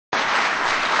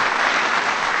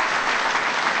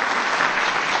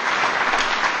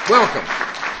Welcome.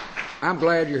 I'm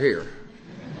glad you're here.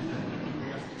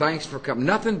 Thanks for coming.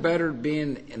 Nothing better than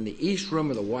being in the East Room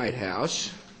of the White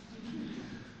House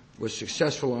with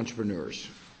successful entrepreneurs,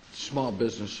 small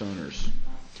business owners,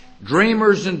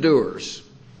 dreamers and doers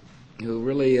who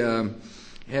really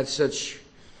had such,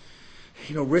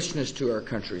 richness to our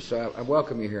country. So I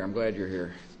welcome you here. I'm glad you're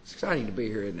here. It's exciting to be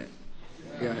here, isn't it?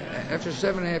 Yeah. After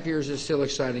 7.5 years, it's still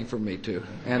exciting for me too.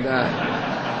 And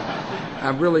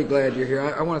I'm really glad you're here.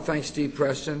 I want to thank Steve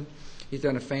Preston. He's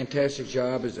done a fantastic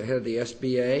job as the head of the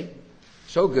SBA.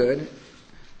 So good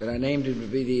that I named him to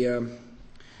be the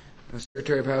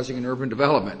Secretary of Housing and Urban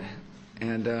Development.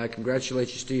 And I congratulate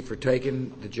you, Steve, for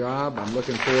taking the job. I'm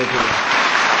looking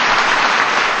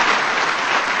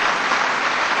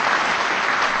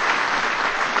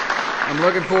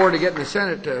forward to getting the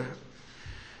Senate to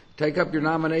take up your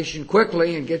nomination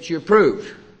quickly and get you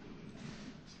approved.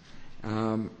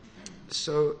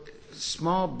 So,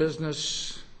 Small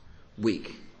Business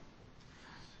Week.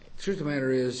 The truth of the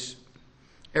matter is,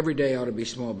 every day ought to be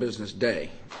Small Business Day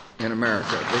in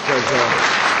America because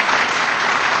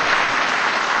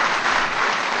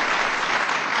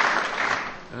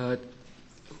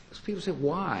people say,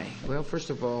 why? Well, first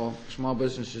of all, small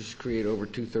businesses create over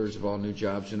 2/3 of all new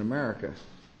jobs in America.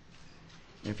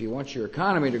 And if you want your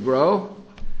economy to grow,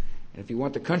 and if you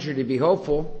want the country to be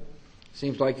hopeful, it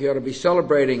seems like you ought to be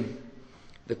celebrating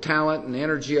the talent and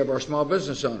energy of our small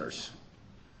business owners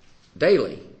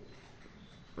daily.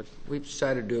 But we've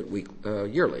decided to do it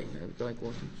yearly, like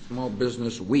Small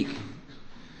Business Week.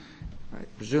 I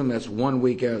presume that's 1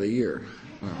 week out of the year.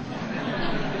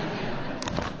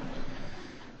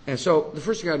 And so the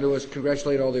first thing I do is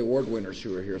congratulate all the award winners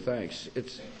who are here. Thanks.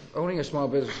 Owning a small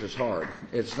business is hard.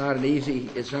 It's not an easy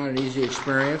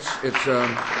experience.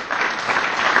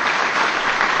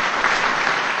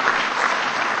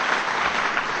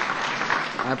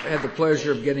 I've had the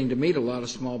pleasure of getting to meet a lot of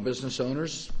small business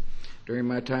owners during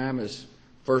my time as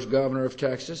first governor of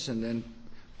Texas and then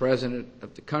president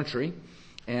of the country.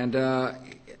 And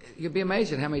you'll be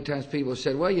amazed at how many times people have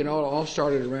said, well, it all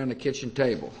started around the kitchen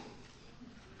table.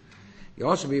 You'll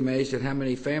also be amazed at how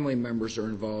many family members are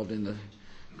involved in the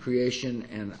creation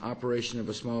and operation of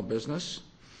a small business.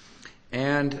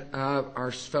 And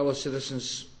our fellow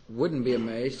citizens wouldn't be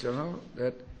amazed to know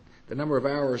that the number of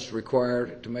hours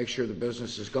required to make sure the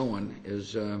business is going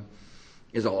is a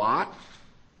lot.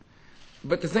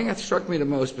 But the thing that struck me the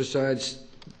most, besides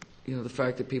the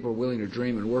fact that people are willing to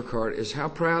dream and work hard, is how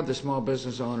proud the small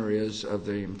business owner is of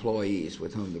the employees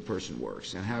with whom the person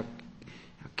works, and how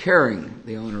caring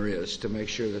the owner is to make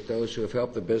sure that those who have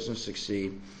helped the business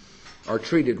succeed are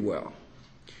treated well.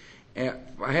 And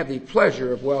I have the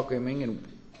pleasure of welcoming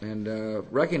and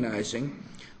recognizing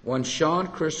one Sean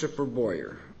Christopher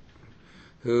Boyer,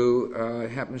 who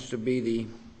happens to be the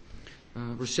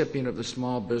recipient of the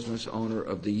Small Business Owner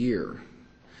of the Year.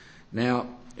 Now,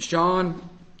 Sean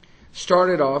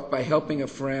started off by helping a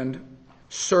friend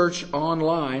search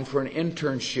online for an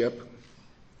internship,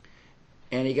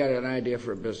 and he got an idea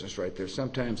for a business right there.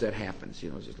 Sometimes that happens,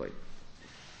 just like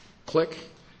click.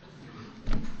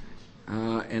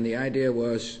 And the idea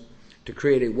was to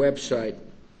create a website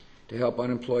to help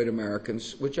unemployed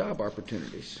Americans with job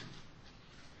opportunities.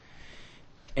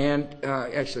 And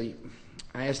actually,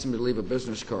 I asked him to leave a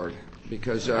business card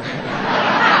because it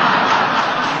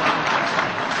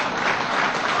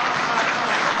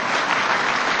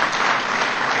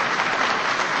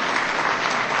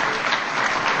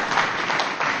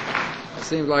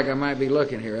seems like I might be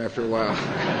looking here after a while.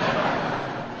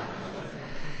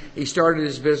 He started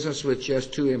his business with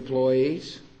just 2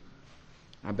 employees.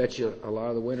 I bet you a lot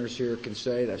of the winners here can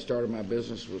say that I started my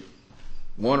business with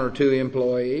 1 or 2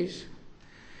 employees.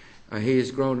 He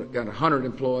has got 100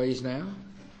 employees now.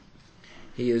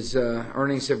 His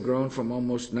earnings have grown from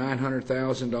almost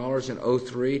 $900,000 in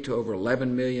 2003 to over $11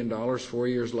 million 4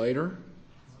 years later.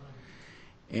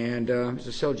 And as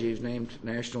I told you, he's named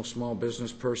National Small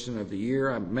Business Person of the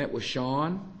Year. I met with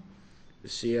Sean, the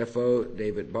CFO,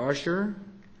 David Bosher,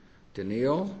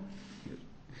 Daniil,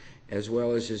 as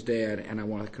well as his dad. And I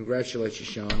want to congratulate you,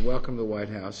 Sean. Welcome to the White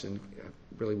House, and I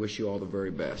really wish you all the very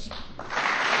best.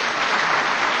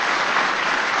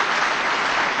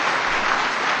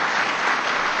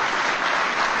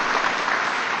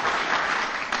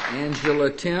 Angela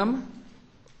Tim.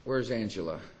 Where's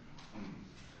Angela?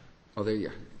 Oh, there you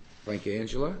are. Thank you,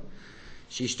 Angela.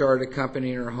 She started a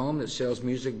company in her home that sells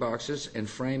music boxes and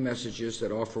frame messages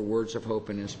that offer words of hope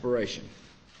and inspiration.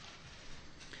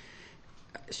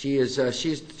 She's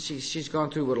gone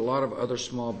through what a lot of other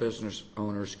small business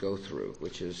owners go through,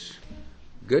 which is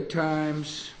good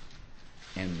times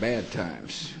and bad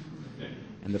times.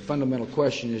 And the fundamental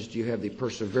question is, do you have the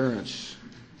perseverance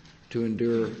to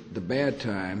endure the bad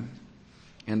time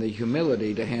and the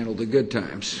humility to handle the good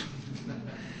times?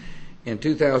 In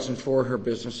 2004, her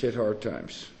business hit hard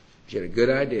times. She had a good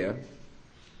idea,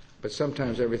 but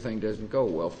sometimes everything doesn't go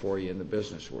well for you in the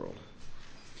business world.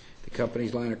 The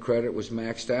company's line of credit was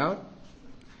maxed out.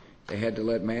 They had to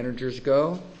let managers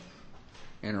go,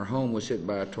 and her home was hit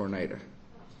by a tornado.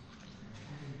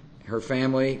 Her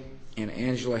family and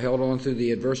Angela held on through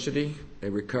the adversity. They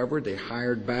recovered. They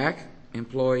hired back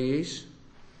employees.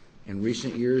 In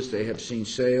recent years, they have seen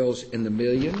sales in the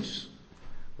millions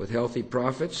with healthy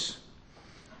profits,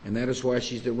 and that is why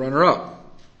she's the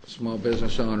runner-up, Small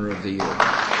Business Owner of the Year.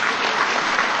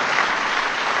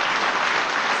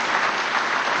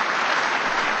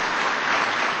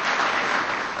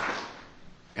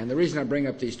 And the reason I bring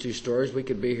up these two stories, we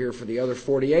could be here for the other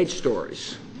 48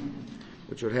 stories,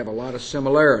 which would have a lot of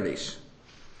similarities.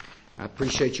 I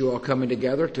appreciate you all coming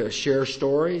together to share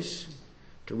stories,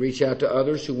 to reach out to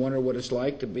others who wonder what it's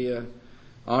like to be an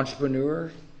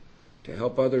entrepreneur, to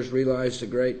help others realize the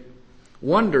great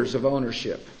wonders of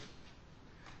ownership,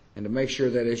 and to make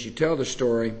sure that as you tell the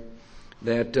story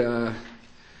that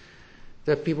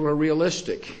people are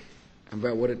realistic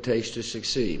about what it takes to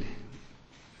succeed.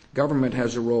 Government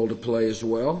has a role to play as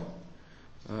well,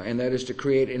 and that is to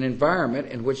create an environment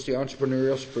in which the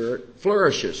entrepreneurial spirit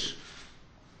flourishes.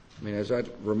 I mean, as I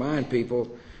remind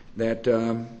people that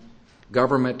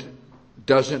government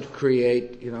doesn't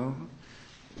create,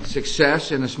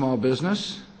 success in a small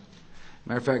business.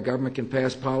 Matter of fact, government can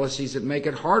pass policies that make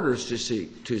it harder to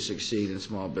succeed in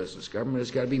small business. Government has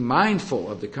got to be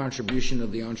mindful of the contribution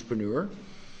of the entrepreneur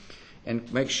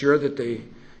and make sure that the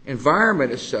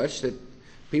environment is such that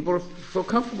people feel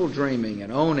comfortable dreaming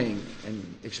and owning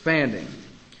and expanding.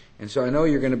 And so I know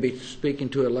you're going to be speaking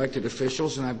to elected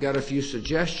officials, and I've got a few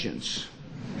suggestions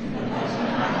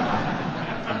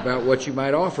about what you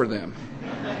might offer them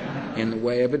in the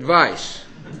way of advice.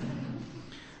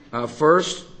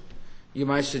 First, you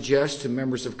might suggest to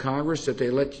members of Congress that they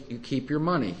let you keep your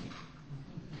money.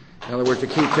 In other words, to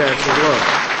keep taxes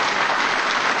low.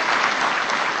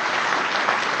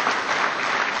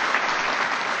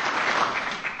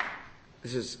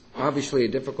 This is obviously a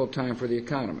difficult time for the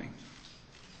economy.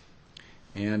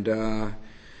 And, I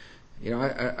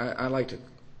like to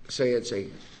say it's a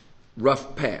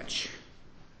rough patch.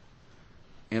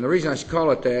 And the reason I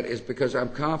call it that is because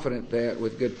I'm confident that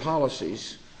with good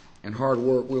policies and hard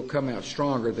work, we'll come out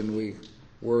stronger than we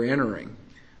were entering.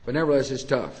 But nevertheless, it's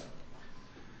tough.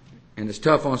 And it's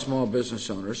tough on small business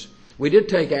owners. We did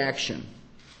take action.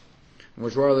 It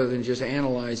was rather than just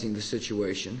analyzing the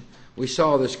situation. We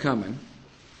saw this coming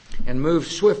and moved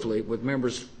swiftly with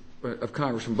members of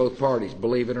Congress from both parties,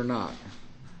 believe it or not.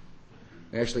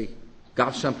 We actually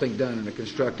got something done in a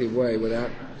constructive way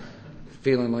without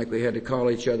feeling like we had to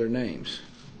call each other names.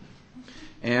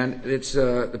 And it's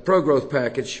the pro-growth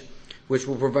package, which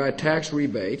will provide tax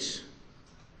rebates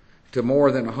to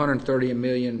more than 130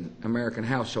 million American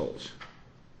households.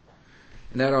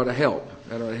 And that ought to help.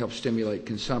 That ought to help stimulate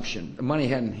consumption. The money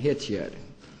hadn't hit yet.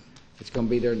 It's going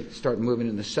to be there and start moving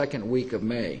in the second week of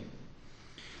May.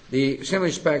 The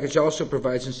stimulus package also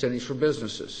provides incentives for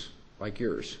businesses like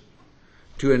yours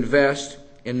to invest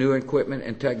in new equipment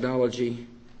and technology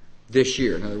this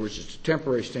year. In other words, it's a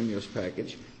temporary stimulus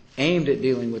package aimed at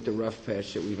dealing with the rough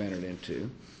patch that we've entered into,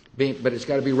 but it's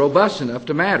got to be robust enough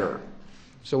to matter.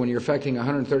 So when you're affecting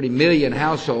 130 million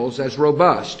households, that's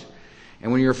robust.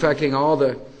 And when you're affecting all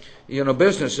the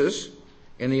businesses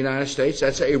in the United States,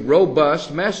 that's a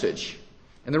robust message.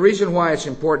 And the reason why it's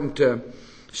important to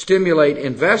stimulate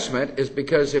investment is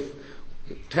because if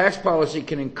tax policy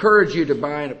can encourage you to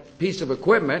buy a piece of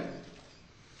equipment,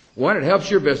 one, it helps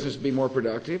your business be more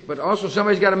productive, but also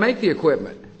somebody's got to make the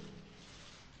equipment.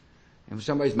 And if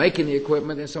somebody's making the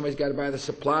equipment, then somebody's got to buy the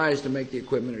supplies to make the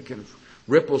equipment. It kind of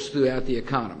ripples throughout the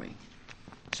economy.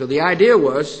 So the idea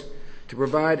was to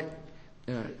provide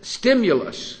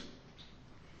stimulus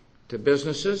to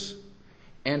businesses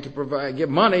and to give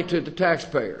money to the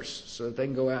taxpayers so that they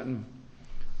can go out and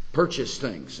purchase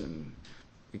things and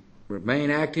remain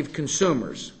active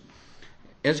consumers.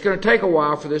 And it's going to take a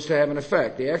while for this to have an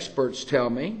effect. The experts tell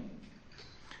me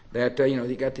that,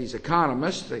 you got these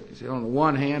economists, they say on the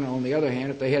one hand, and on the other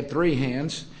hand, if they had three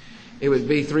hands, it would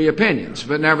be three opinions.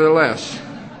 But nevertheless,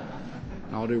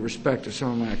 all due respect to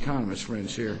some of my economist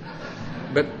friends here,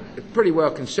 but pretty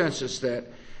well consensus that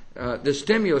the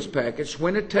stimulus package,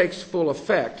 when it takes full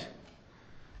effect,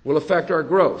 will affect our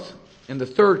growth in the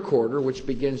third quarter, which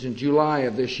begins in July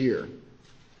of this year.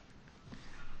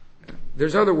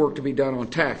 There's other work to be done on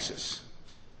taxes.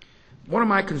 one of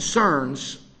my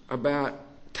concerns about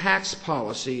tax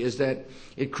policy is that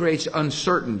it creates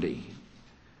uncertainty.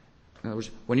 In other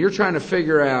words, when you're trying to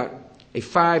figure out a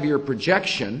 5-year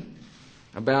projection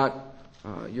about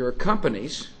your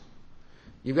companies,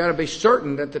 you've got to be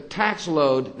certain that the tax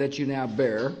load that you now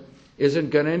bear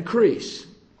isn't going to increase.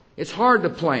 It's hard to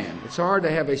plan. It's hard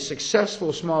to have a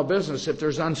successful small business if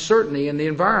there's uncertainty in the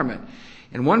environment.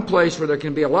 And one place where there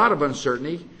can be a lot of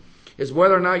uncertainty is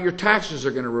whether or not your taxes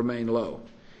are going to remain low.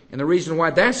 And the reason why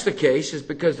that's the case is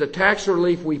because the tax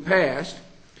relief we passed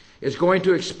is going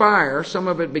to expire, some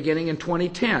of it beginning in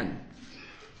 2010.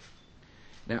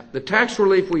 Now, the tax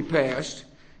relief we passed,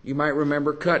 you might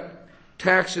remember, cut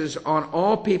taxes on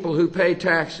all people who pay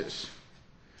taxes.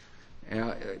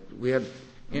 We had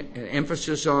an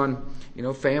emphasis on,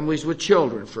 families with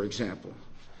children, for example.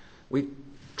 We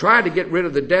tried to get rid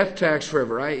of the death tax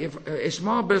forever. If a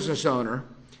small business owner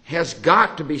has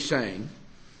got to be saying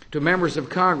to members of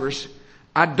Congress,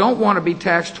 I don't want to be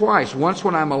taxed twice, once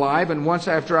when I'm alive and once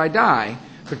after I die,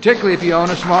 particularly if you own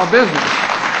a small business.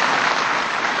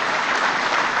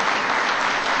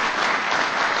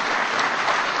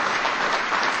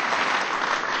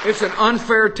 It's an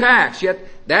unfair tax, yet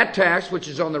that tax, which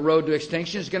is on the road to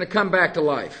extinction, is going to come back to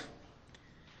life.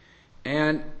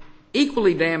 And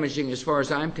equally damaging, as far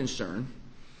as I'm concerned,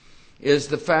 is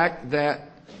the fact that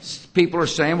people are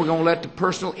saying we're going to let the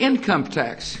personal income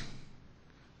tax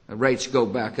rates go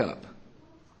back up.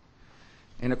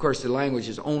 And of course the language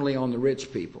is only on the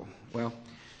rich people. Well,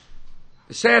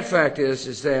 the sad fact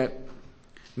is that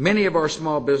many of our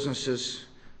small businesses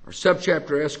are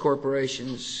subchapter S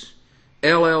corporations,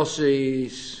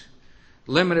 LLCs,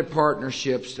 limited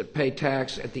partnerships that pay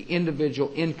tax at the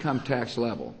individual income tax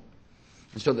level.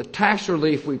 And so the tax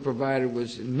relief we provided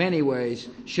was, in many ways,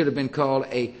 should have been called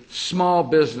a small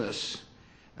business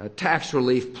tax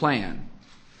relief plan.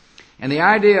 And the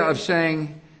idea of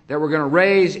saying that we're going to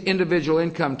raise individual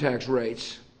income tax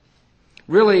rates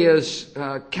really is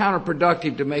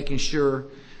counterproductive to making sure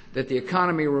that the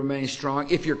economy remains strong.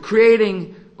 If you're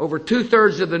creating over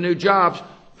 2/3 of the new jobs,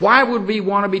 why would we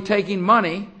want to be taking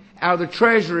money out of the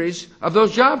treasuries of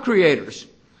those job creators?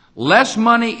 Less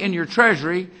money in your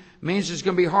treasury means it's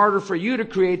going to be harder for you to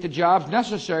create the jobs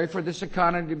necessary for this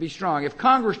economy to be strong. If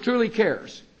Congress truly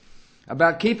cares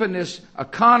about keeping this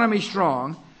economy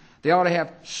strong, they ought to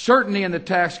have certainty in the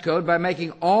tax code by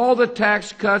making all the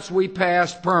tax cuts we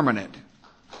passed permanent.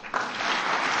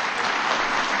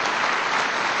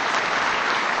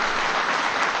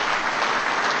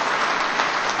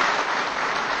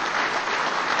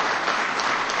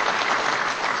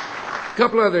 A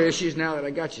couple other issues now that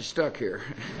I got you stuck here.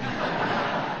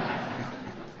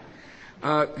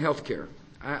 Health care.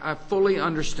 I fully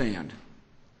understand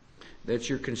that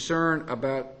you're concerned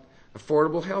about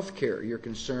affordable health care. You're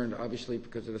concerned, obviously,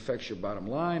 because it affects your bottom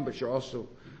line, but you're also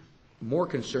more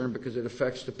concerned because it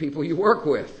affects the people you work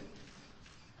with.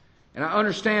 And I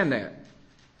understand that.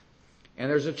 And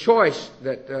there's a choice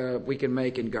that we can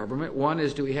make in government. One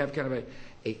is, do we have kind of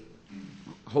a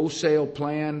wholesale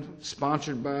plan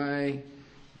sponsored by,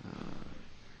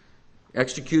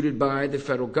 executed by the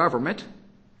federal government?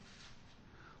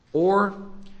 Or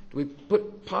do we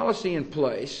put policy in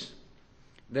place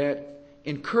that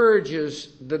encourages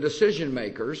the decision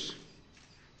makers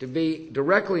to be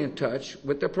directly in touch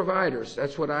with their providers?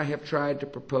 That's what I have tried to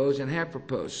propose and have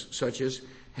proposed, such as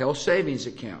health savings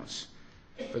accounts.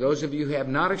 For those of you who have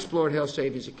not explored health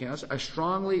savings accounts, I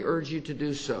strongly urge you to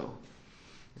do so.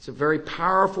 It's a very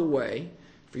powerful way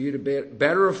for you to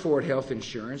better afford health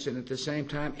insurance and at the same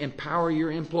time empower your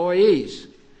employees.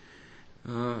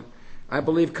 I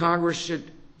believe Congress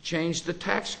should change the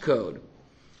tax code.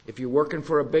 If you're working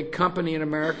for a big company in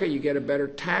America, you get a better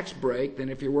tax break than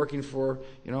if you're working for,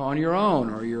 on your own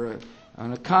or you're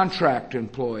on a contract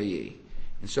employee.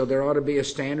 And so there ought to be a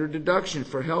standard deduction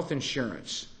for health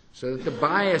insurance so that the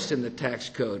bias in the tax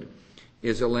code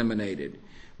is eliminated.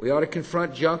 We ought to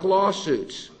confront junk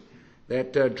lawsuits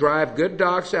that drive good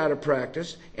docs out of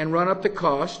practice and run up the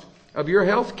cost of your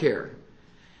health care.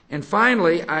 And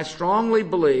finally, I strongly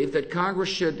believe that Congress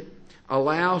should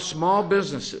allow small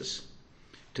businesses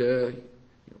to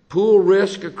pool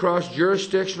risk across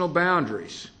jurisdictional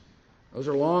boundaries. Those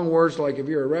are long words, like if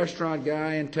you're a restaurant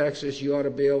guy in Texas, you ought to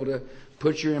be able to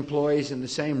put your employees in the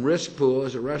same risk pool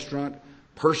as a restaurant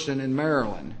person in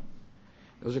Maryland.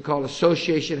 Those are called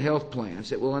association health plans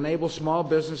that will enable small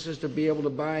businesses to be able to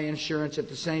buy insurance at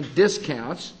the same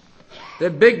discounts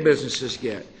that big businesses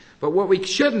get. But what we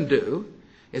shouldn't do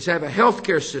is have a health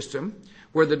care system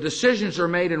where the decisions are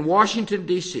made in Washington,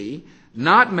 D.C.,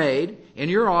 not made in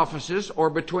your offices or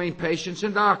between patients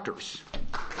and doctors.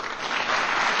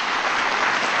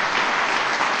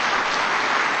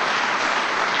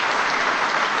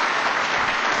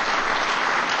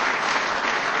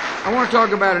 I want to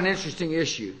talk about an interesting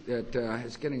issue that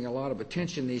is getting a lot of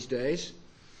attention these days,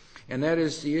 and that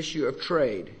is the issue of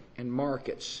trade and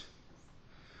markets.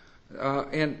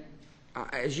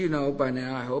 As you know by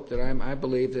now, I hope that I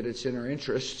believe that it's in our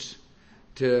interests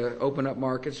to open up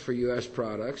markets for U.S.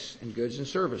 products and goods and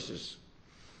services.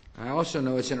 I also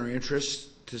know it's in our interests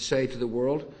to say to the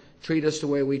world, treat us the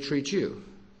way we treat you.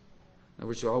 In other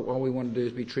words, all we want to do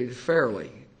is be treated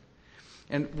fairly.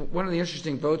 And one of the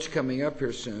interesting votes coming up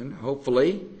here soon,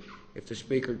 hopefully, if the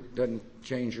Speaker doesn't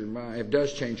change your mind, if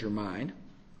does change your mind,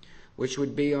 which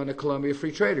would be on the Colombia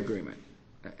Free Trade Agreement.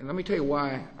 And let me tell you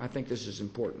why I think this is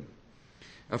important.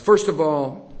 First of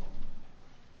all,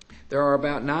 there are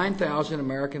about 9,000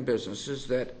 American businesses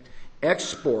that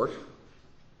export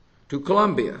to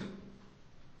Colombia.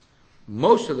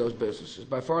 Most of those businesses,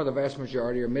 by far the vast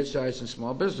majority, are mid-sized and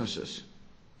small businesses.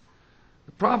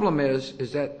 The problem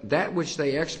is that which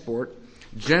they export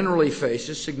generally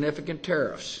faces significant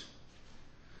tariffs.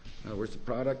 In other words, the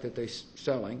product that they're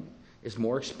selling is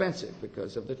more expensive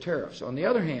because of the tariffs. On the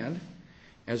other hand,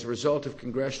 as a result of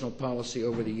congressional policy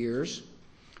over the years,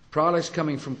 products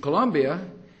coming from Colombia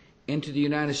into the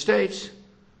United States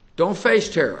don't face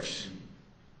tariffs.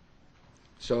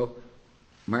 So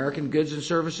American goods and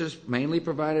services, mainly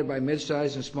provided by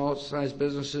mid-sized and small-sized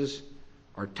businesses,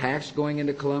 are taxed going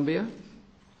into Colombia,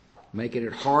 making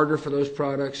it harder for those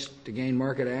products to gain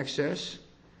market access.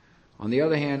 On the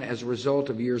other hand, as a result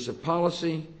of years of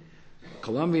policy,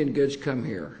 Colombian goods come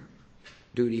here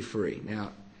duty-free.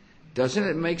 Now, doesn't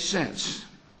it make sense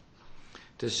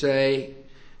to say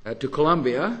to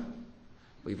Colombia,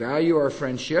 we value our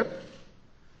friendship,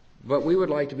 but we would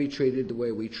like to be treated the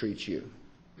way we treat you?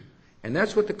 And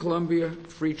that's what the Colombia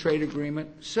Free Trade Agreement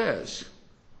says.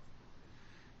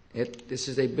 This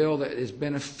is a bill that is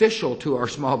beneficial to our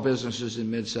small businesses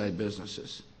and mid-sized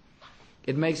businesses.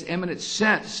 It makes eminent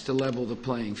sense to level the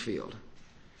playing field.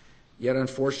 Yet,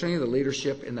 unfortunately, the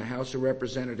leadership in the House of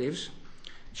Representatives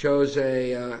chose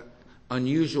an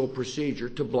unusual procedure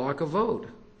to block a vote.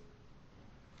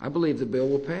 I believe the bill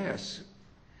will pass.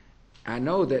 I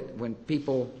know that when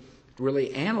people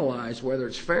really analyze whether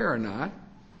it's fair or not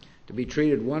to be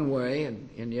treated one way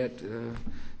and yet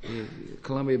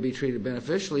Colombia be treated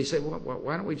beneficially, you say, well,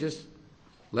 why don't we just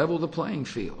level the playing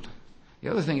field? The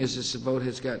other thing is this vote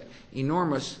has got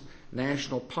enormous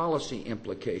national policy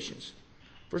implications.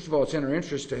 First of all, it's in our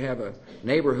interest to have a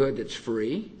neighborhood that's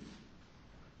free,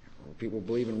 where people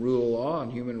believe in rule of law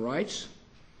and human rights.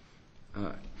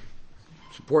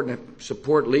 It's important to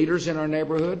support leaders in our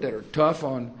neighborhood that are tough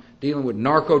on dealing with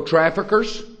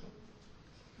narco-traffickers.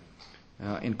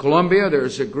 In Colombia,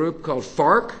 there's a group called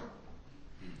FARC,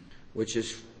 which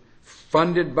is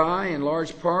funded by, in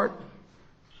large part,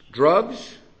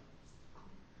 drugs,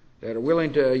 that are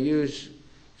willing to use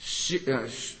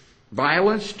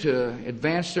violence to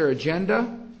advance their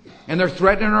agenda, and they're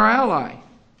threatening our ally.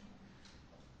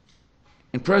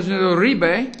 And President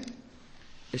Uribe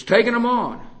is taking them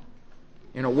on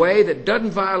in a way that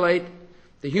doesn't violate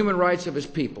the human rights of his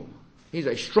people. He's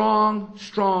a strong,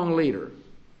 strong leader.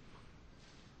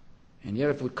 And yet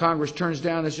if Congress turns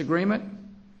down this agreement,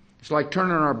 it's like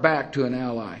turning our back to an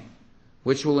ally,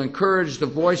 which will encourage the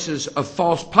voices of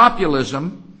false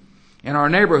populism in our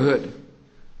neighborhood.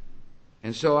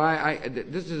 And so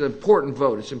this is an important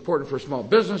vote. It's important for small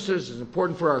businesses, it's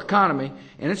important for our economy,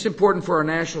 and it's important for our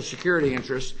national security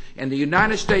interests. And the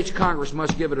United States Congress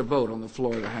must give it a vote on the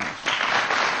floor of the House.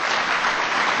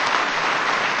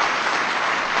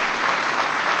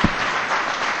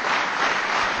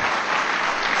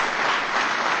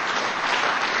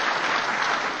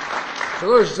 So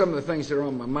those are some of the things that are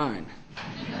on my mind.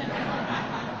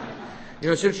 You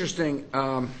know, it's interesting.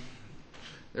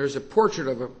 There's a portrait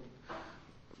of a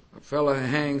fellow who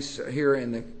hangs here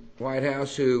in the White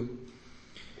House who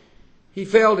he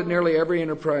failed at nearly every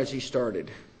enterprise he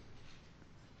started.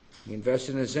 He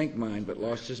invested in a zinc mine but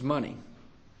lost his money.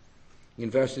 He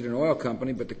invested in an oil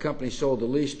company, but the company sold the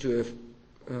lease to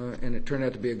and it turned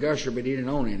out to be a gusher, but he didn't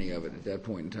own any of it at that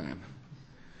point in time.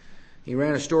 He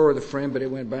ran a store with a friend, but it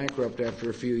went bankrupt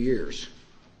after a few years.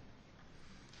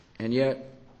 And yet,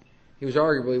 he was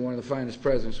arguably one of the finest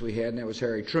presidents we had, and that was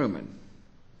Harry Truman.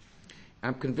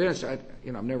 I'm convinced, I've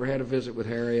never had a visit with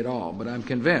Harry at all, but I'm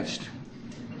convinced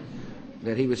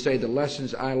that he would say the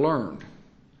lessons I learned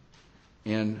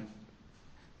in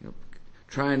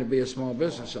trying to be a small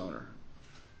business owner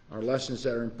are lessons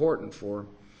that are important for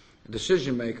a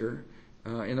decision maker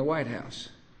in the White House.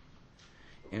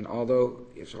 And although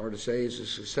it's hard to say he's a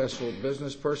successful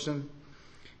business person,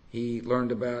 he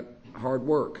learned about hard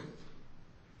work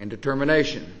and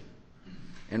determination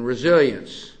and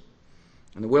resilience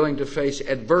and the willing to face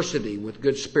adversity with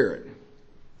good spirit.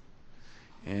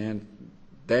 And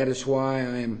that is why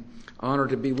I am honored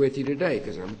to be with you today,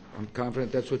 because I'm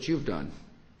confident that's what you've done.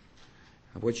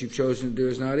 What you've chosen to do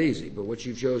is not easy, but what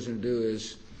you've chosen to do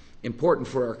is important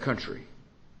for our country.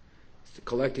 It's the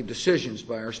collective decisions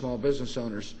by our small business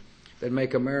owners that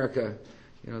make America,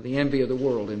 the envy of the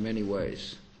world in many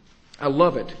ways. I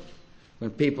love it when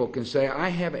people can say, I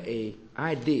have an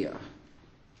idea,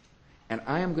 and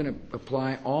I am going to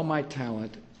apply all my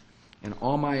talent and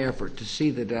all my effort to see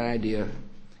that idea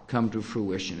come to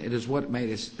fruition. It is what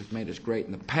made us great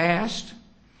in the past.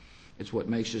 It's what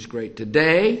makes us great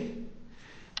today,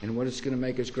 and what is going to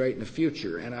make us great in the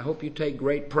future. And I hope you take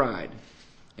great pride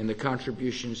in the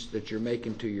contributions that you're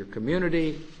making to your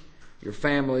community, your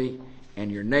family,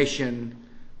 and your nation.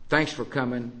 Thanks for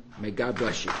coming. May God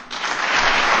bless you.